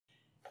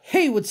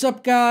Hey, what's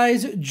up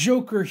guys?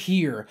 Joker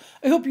here.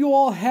 I hope you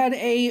all had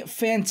a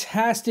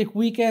fantastic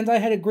weekend. I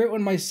had a great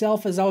one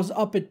myself as I was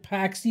up at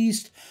PAX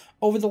East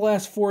over the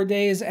last 4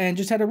 days and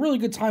just had a really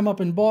good time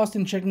up in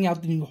Boston checking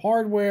out the new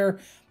hardware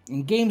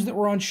and games that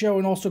were on show,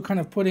 and also kind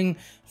of putting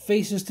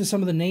faces to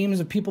some of the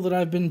names of people that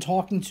I've been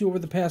talking to over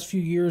the past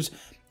few years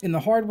in the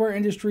hardware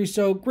industry.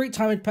 So great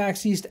time at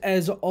PAX East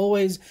as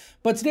always.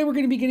 But today we're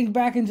going to be getting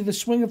back into the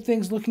swing of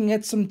things, looking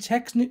at some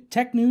tech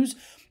news.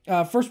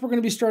 First, we're going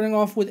to be starting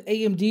off with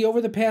AMD. Over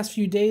the past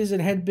few days,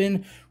 it had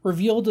been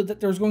revealed that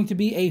there's going to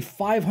be a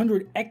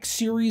 500X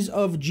series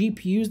of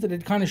GPUs that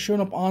had kind of shown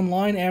up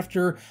online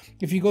after,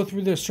 if you go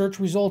through the search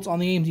results on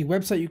the AMD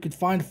website, you could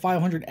find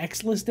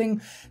 500X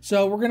listing.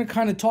 So we're going to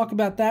kind of talk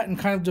about that and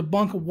kind of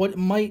debunk what it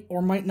might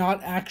or might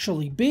not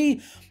actually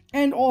be.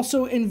 And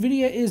also,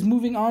 Nvidia is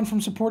moving on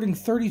from supporting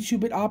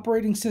 32-bit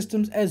operating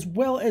systems as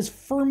well as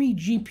Fermi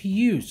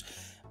GPUs.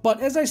 But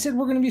as I said,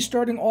 we're going to be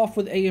starting off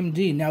with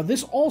AMD. Now,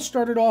 this all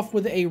started off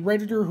with a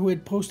Redditor who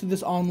had posted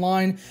this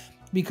online,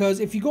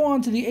 because if you go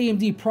onto the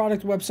AMD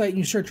product website and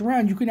you search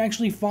around, you can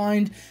actually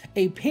find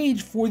a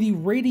page for the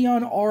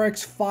Radeon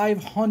RX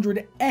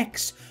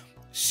 500X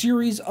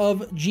series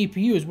of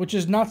GPUs, which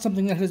is not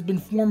something that has been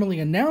formally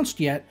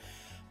announced yet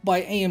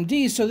by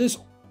AMD. So this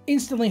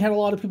instantly had a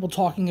lot of people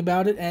talking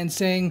about it and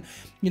saying,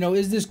 you know,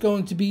 is this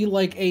going to be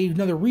like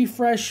another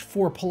refresh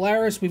for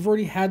Polaris? We've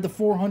already had the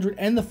 400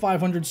 and the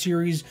 500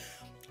 series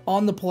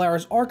on the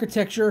Polaris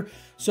architecture.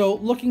 So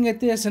looking at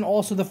this, and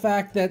also the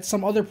fact that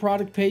some other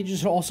product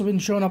pages had also been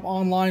shown up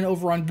online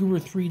over on Guru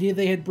 3D,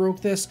 they had broke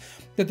this,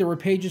 that there were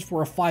pages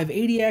for a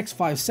 580X,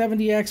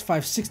 570X,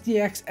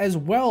 560X, as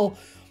well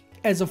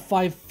as a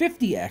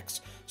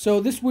 550X. So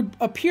this would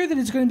appear that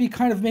it's going to be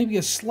kind of maybe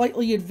a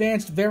slightly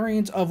advanced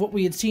variant of what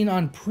we had seen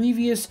on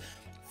previous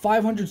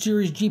 500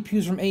 series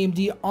GPUs from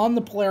AMD on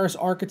the Polaris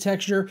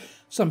architecture.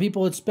 Some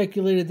people had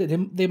speculated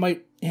that they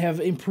might have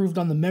improved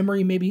on the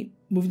memory, maybe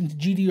moving to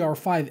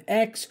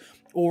GDDR5X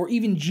or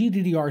even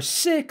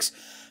GDDR6.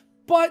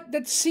 But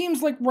that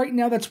seems like right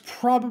now that's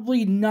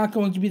probably not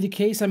going to be the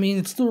case. I mean,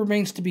 it still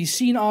remains to be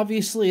seen,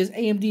 obviously, as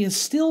AMD has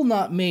still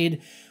not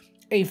made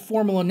a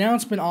formal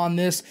announcement on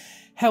this.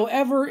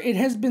 However, it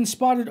has been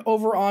spotted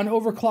over on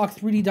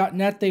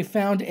overclock3d.net. They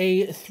found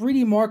a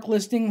 3D Mark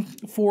listing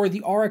for the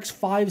RX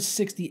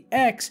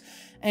 560X,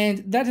 and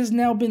that has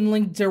now been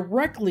linked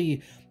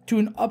directly to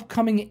an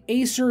upcoming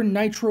Acer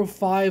Nitro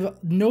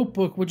 5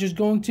 notebook, which is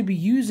going to be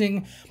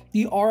using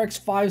the RX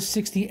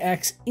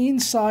 560X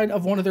inside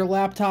of one of their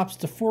laptops,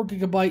 the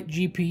 4GB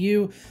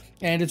GPU,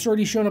 and it's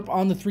already shown up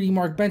on the 3D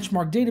Mark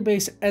benchmark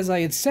database, as I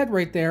had said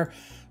right there.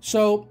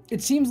 So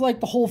it seems like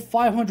the whole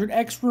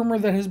 500X rumor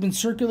that has been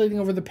circulating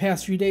over the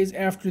past few days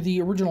after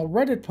the original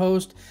Reddit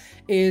post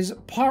is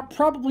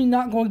probably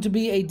not going to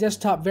be a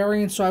desktop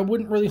variant, so I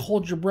wouldn't really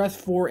hold your breath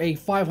for a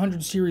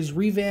 500 series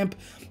revamp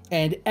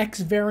and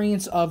X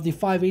variants of the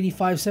 580,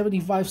 570,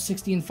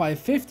 560, and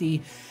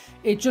 550.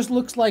 It just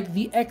looks like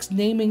the X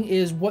naming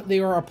is what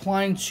they are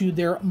applying to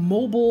their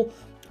mobile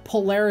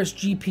Polaris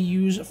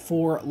GPUs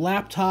for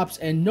laptops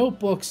and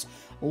notebooks,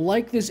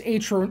 like this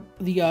Acer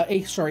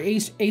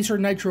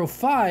Nitro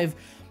 5,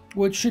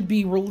 which should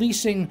be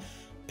releasing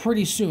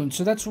pretty soon.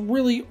 So that's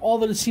really all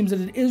that it seems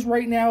that it is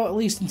right now, at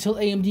least until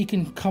AMD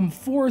can come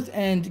forth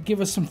and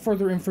give us some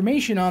further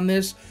information on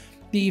this.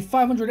 The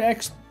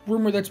 500X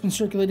rumor that's been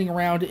circulating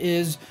around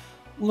is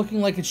looking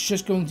like it's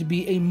just going to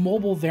be a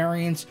mobile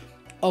variant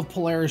of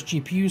Polaris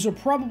GPUs, so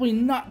probably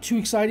not too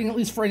exciting, at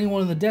least for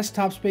anyone in the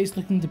desktop space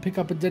looking to pick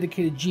up a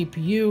dedicated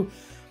GPU.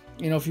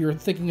 You know, if you're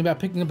thinking about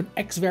picking up an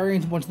X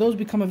variant once those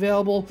become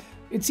available,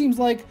 it seems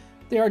like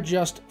they are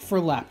just for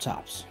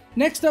laptops.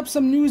 Next up,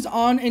 some news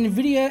on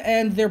Nvidia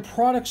and their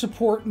product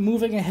support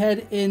moving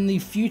ahead in the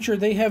future.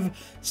 They have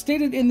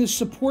stated in the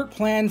support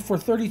plan for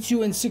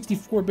 32 and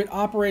 64-bit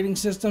operating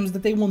systems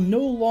that they will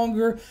no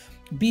longer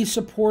be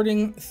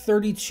supporting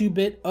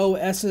 32-bit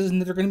OSs, and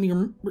that they're going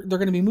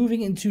to be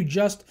moving into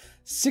just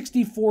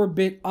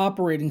 64-bit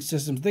operating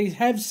systems. They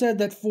have said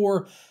that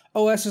for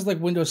OSs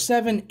like Windows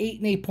 7,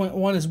 8, and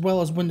 8.1, as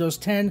well as Windows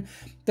 10,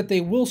 that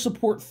they will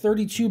support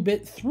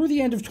 32-bit through the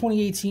end of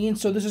 2018.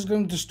 So this is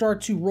going to start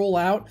to roll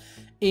out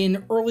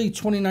in early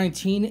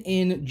 2019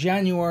 in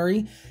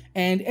January.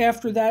 And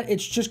after that,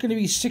 it's just going to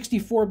be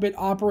 64-bit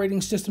operating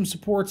system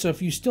support. So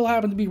if you still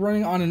happen to be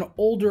running on an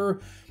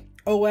older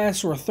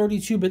OS or a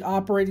 32-bit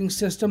operating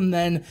system,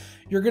 then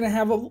you're gonna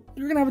have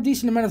a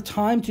decent amount of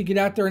time to get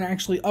out there and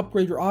actually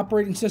upgrade your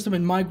operating system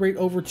and migrate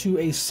over to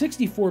a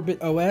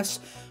 64-bit OS.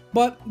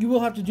 But you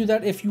will have to do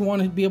that if you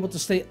want to be able to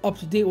stay up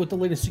to date with the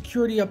latest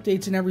security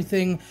updates and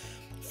everything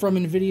from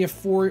Nvidia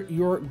for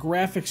your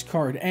graphics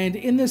card. And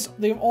in this,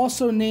 they've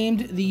also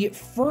named the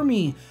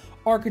Fermi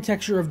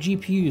architecture of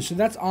GPUs. So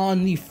that's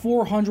on the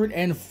 400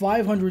 and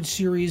 500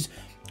 series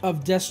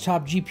of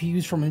desktop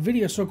GPUs from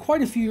Nvidia, so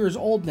quite a few years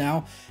old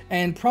now,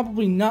 and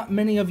probably not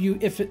many of you,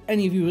 if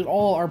any of you at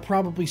all, are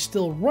probably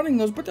still running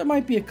those, but there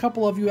might be a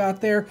couple of you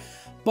out there.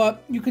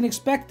 but you can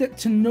expect it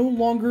to no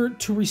longer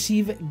to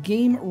receive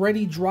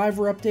game-ready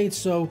driver updates,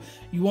 so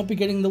you won't be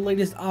getting the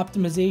latest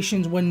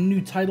optimizations when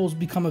new titles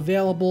become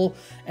available,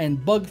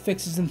 and bug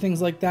fixes and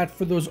things like that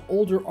for those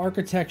older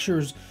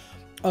architectures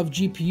of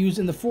GPUs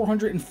in the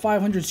 400 and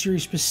 500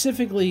 series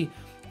specifically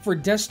for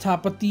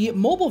desktop. But the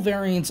mobile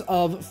variants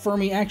of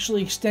Fermi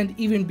actually extend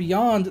even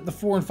beyond the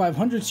 400 and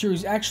 500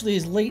 series, actually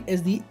as late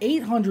as the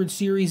 800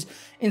 series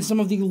in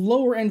some of the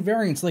lower end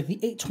variants, like the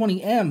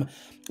 820M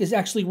is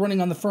actually running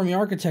on the Fermi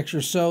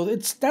architecture. So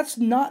that's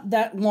not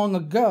that long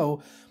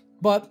ago,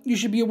 but you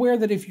should be aware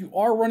that if you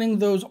are running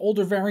those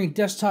older variant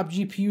desktop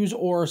GPUs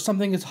or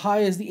something as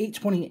high as the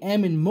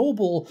 820M in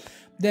mobile,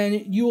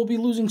 then you will be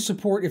losing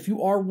support if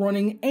you are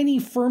running any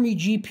Fermi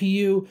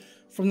GPU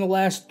from the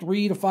last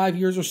 3 to 5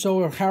 years or so,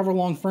 or however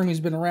long Fermi's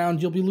been around.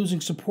 You'll be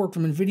losing support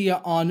from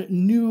Nvidia on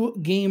new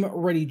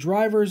game-ready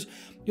drivers.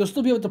 You'll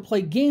still be able to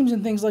play games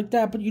and things like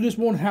that, but you just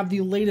won't have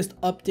the latest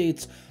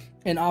updates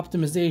and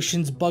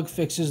optimizations, bug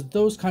fixes,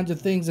 those kinds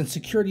of things, and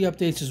security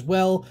updates as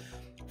well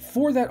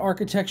for that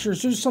architecture.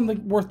 So just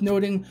something worth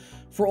noting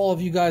for all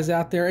of you guys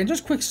out there. And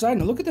just quick side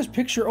note, look at this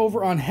picture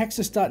over on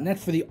Hexus.net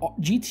for the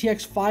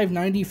GTX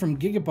 590 from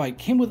Gigabyte.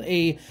 Came with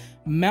a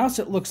mouse,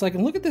 it looks like,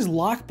 and look at this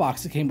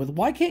lockbox it came with.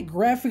 Why can't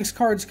graphics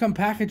cards come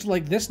packaged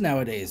like this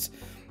nowadays?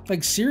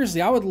 Like,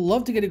 seriously, I would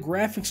love to get a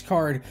graphics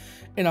card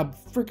in a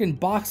freaking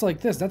box like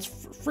this. That's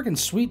freaking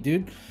sweet,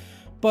 dude.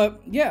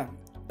 But yeah,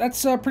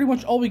 that's pretty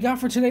much all we got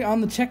for today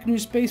on the tech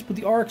news space with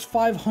the RX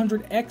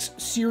 500X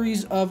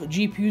series of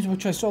GPUs,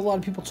 which I saw a lot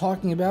of people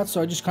talking about.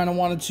 So I just kind of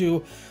wanted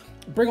to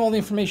bring all the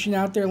information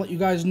out there, let you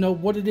guys know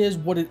what it is,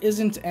 what it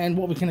isn't, and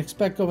what we can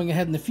expect going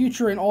ahead in the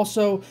future. And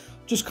also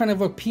just kind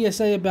of a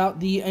PSA about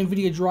the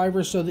Nvidia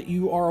drivers so that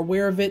you are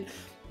aware of it.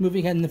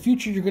 Moving ahead in the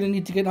future, you're going to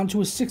need to get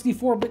onto a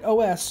 64-bit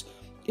OS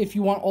if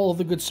you want all of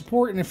the good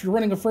support. And if you're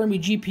running a Fermi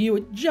GPU,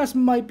 it just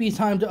might be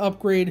time to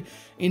upgrade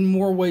in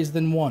more ways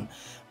than one.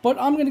 But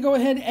I'm going to go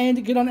ahead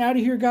and get on out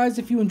of here, guys.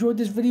 If you enjoyed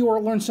this video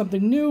or learned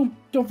something new,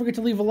 don't forget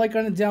to leave a like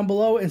on it down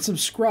below and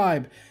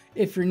subscribe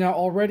if you're not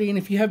already. And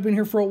if you have been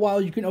here for a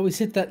while, you can always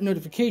hit that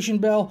notification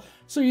bell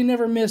so you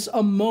never miss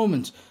a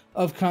moment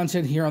of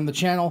content here on the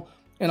channel.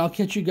 And I'll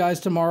catch you guys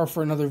tomorrow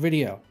for another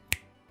video.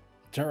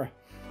 Tara.